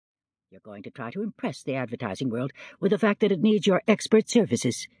You're going to try to impress the advertising world with the fact that it needs your expert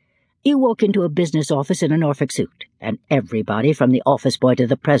services. You walk into a business office in a Norfolk suit, and everybody from the office boy to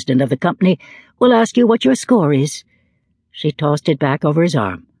the president of the company will ask you what your score is." She tossed it back over his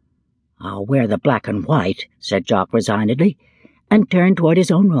arm. "I'll wear the black and white," said Jock resignedly, and turned toward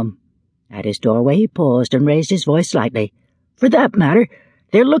his own room. At his doorway he paused and raised his voice slightly. "For that matter,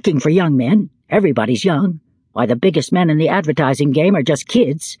 they're looking for young men. Everybody's young. Why, the biggest men in the advertising game are just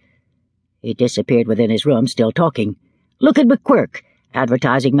kids." He disappeared within his room, still talking. "Look at McQuirk,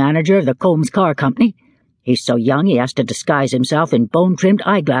 advertising manager of the Combs Car Company. He's so young he has to disguise himself in bone-trimmed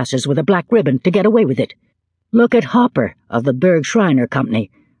eyeglasses with a black ribbon to get away with it. Look at Hopper of the Berg Schreiner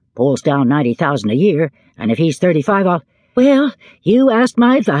Company. Pulls down $90,000 a year, and if he's 35, I'll—" "Well, you asked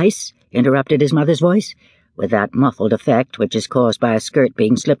my advice," interrupted his mother's voice, with that muffled effect which is caused by a skirt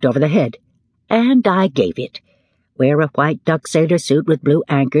being slipped over the head. "And I gave it. Wear a white duck sailor suit with blue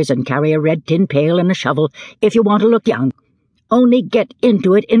anchors and carry a red tin pail and a shovel if you want to look young. Only get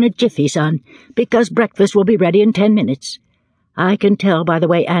into it in a jiffy, son, because breakfast will be ready in 10 minutes. I can tell by the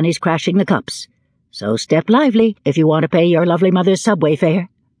way Annie's crashing the cups. So step lively if you want to pay your lovely mother's subway fare."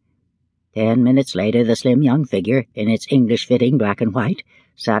 10 minutes later the slim young figure, in its English-fitting black and white,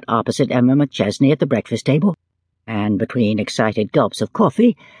 sat opposite Emma McChesney at the breakfast table, and between excited gulps of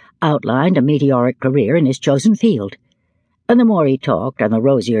coffee outlined a meteoric career in his chosen field. And the more he talked and the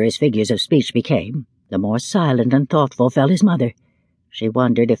rosier his figures of speech became, the more silent and thoughtful felt his mother. She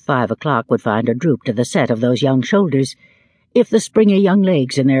wondered if 5 o'clock would find a droop to the set of those young shoulders, if the springy young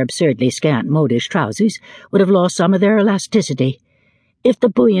legs in their absurdly scant modish trousers would have lost some of their elasticity, if the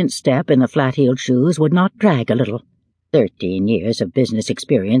buoyant step in the flat-heeled shoes would not drag a little. 13 years of business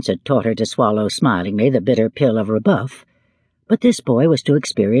experience had taught her to swallow smilingly the bitter pill of rebuff, but this boy was to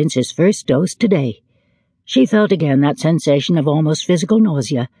experience his first dose today. She felt again that sensation of almost physical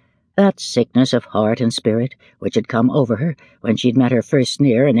nausea, that sickness of heart and spirit which had come over her when she'd met her first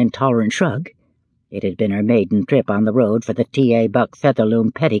sneer and intolerant shrug. It had been her maiden trip on the road for the T.A. Buck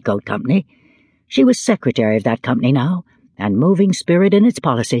Featherloom Petticoat Company. She was secretary of that company now, and moving spirit in its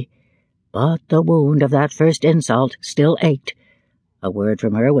policy. But the wound of that first insult still ached. A word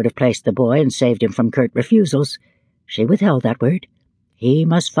from her would have placed the boy and saved him from curt refusals. She withheld that word. He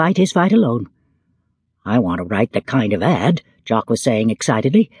must fight his fight alone. "I want to write the kind of ad," Jock was saying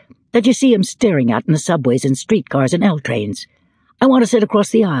excitedly, "that you see him staring at in the subways and streetcars and L-trains. I want to sit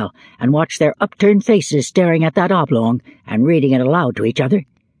across the aisle and watch their upturned faces staring at that oblong and reading it aloud to each other."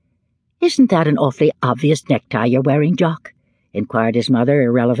 "Isn't that an awfully obvious necktie you're wearing, Jock?" inquired his mother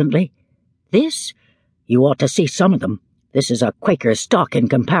irrelevantly. "This? You ought to see some of them. This is a Quaker stock in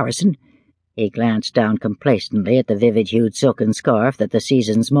comparison." He glanced down complacently at the vivid-hued silken scarf that the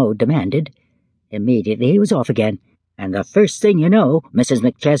season's mode demanded. Immediately he was off again. "And the first thing you know, Mrs.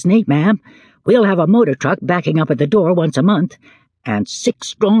 McChesney, ma'am, we'll have a motor truck backing up at the door once a month, and 6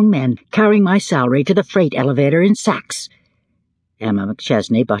 strong men carrying my salary to the freight elevator in sacks." Emma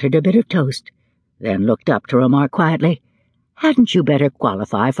McChesney buttered a bit of toast, then looked up to remark quietly, "Hadn't you better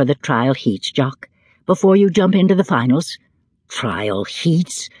qualify for the trial heats, Jock, before you jump into the finals?" "Trial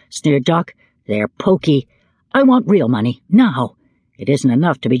heats?" sneered Jock. "They're pokey. I want real money, now. It isn't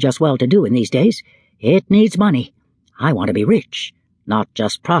enough to be just well-to-do in these days. It needs money. I want to be rich. Not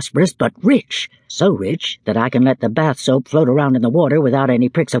just prosperous, but rich. So rich that I can let the bath soap float around in the water without any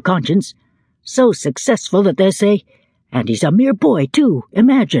pricks of conscience. So successful that they say, 'And he's a mere boy, too,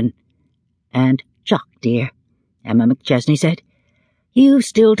 imagine.'" "And, Jock, dear," Emma McChesney said, "you've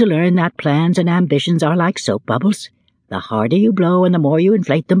still to learn that plans and ambitions are like soap bubbles. The harder you blow and the more you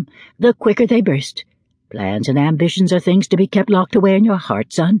inflate them, the quicker they burst. Plans and ambitions are things to be kept locked away in your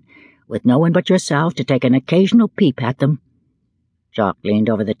heart, son, with no one but yourself to take an occasional peep at them." Jock leaned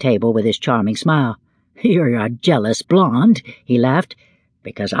over the table with his charming smile. "You're a jealous blonde," he laughed,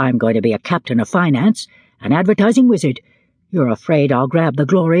 "because I'm going to be a captain of finance, an advertising wizard. You're afraid I'll grab the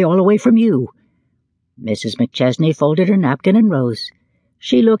glory all away from you." Mrs. McChesney folded her napkin and rose.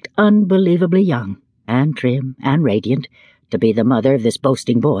 She looked unbelievably young, and trim, and radiant, to be the mother of this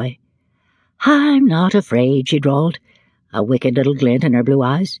boasting boy. "I'm not afraid," she drawled, a wicked little glint in her blue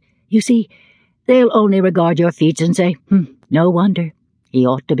eyes. "You see, they'll only regard your feats and say, 'No wonder. He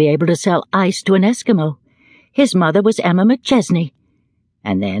ought to be able to sell ice to an Eskimo. His mother was Emma McChesney.'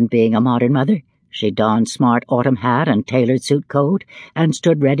 And then, being a modern mother, she donned smart autumn hat and tailored suit coat and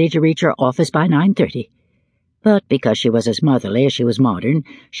stood ready to reach her office by 9:30. But because she was as motherly as she was modern,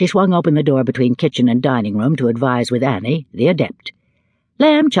 she swung open the door between kitchen and dining room to advise with Annie, the adept.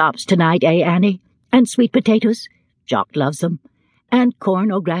 "Lamb chops tonight, eh, Annie? And sweet potatoes? Jock loves them. And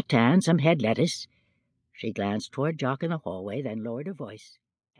corn au gratin, some head lettuce." She glanced toward Jock in the hallway, then lowered her voice.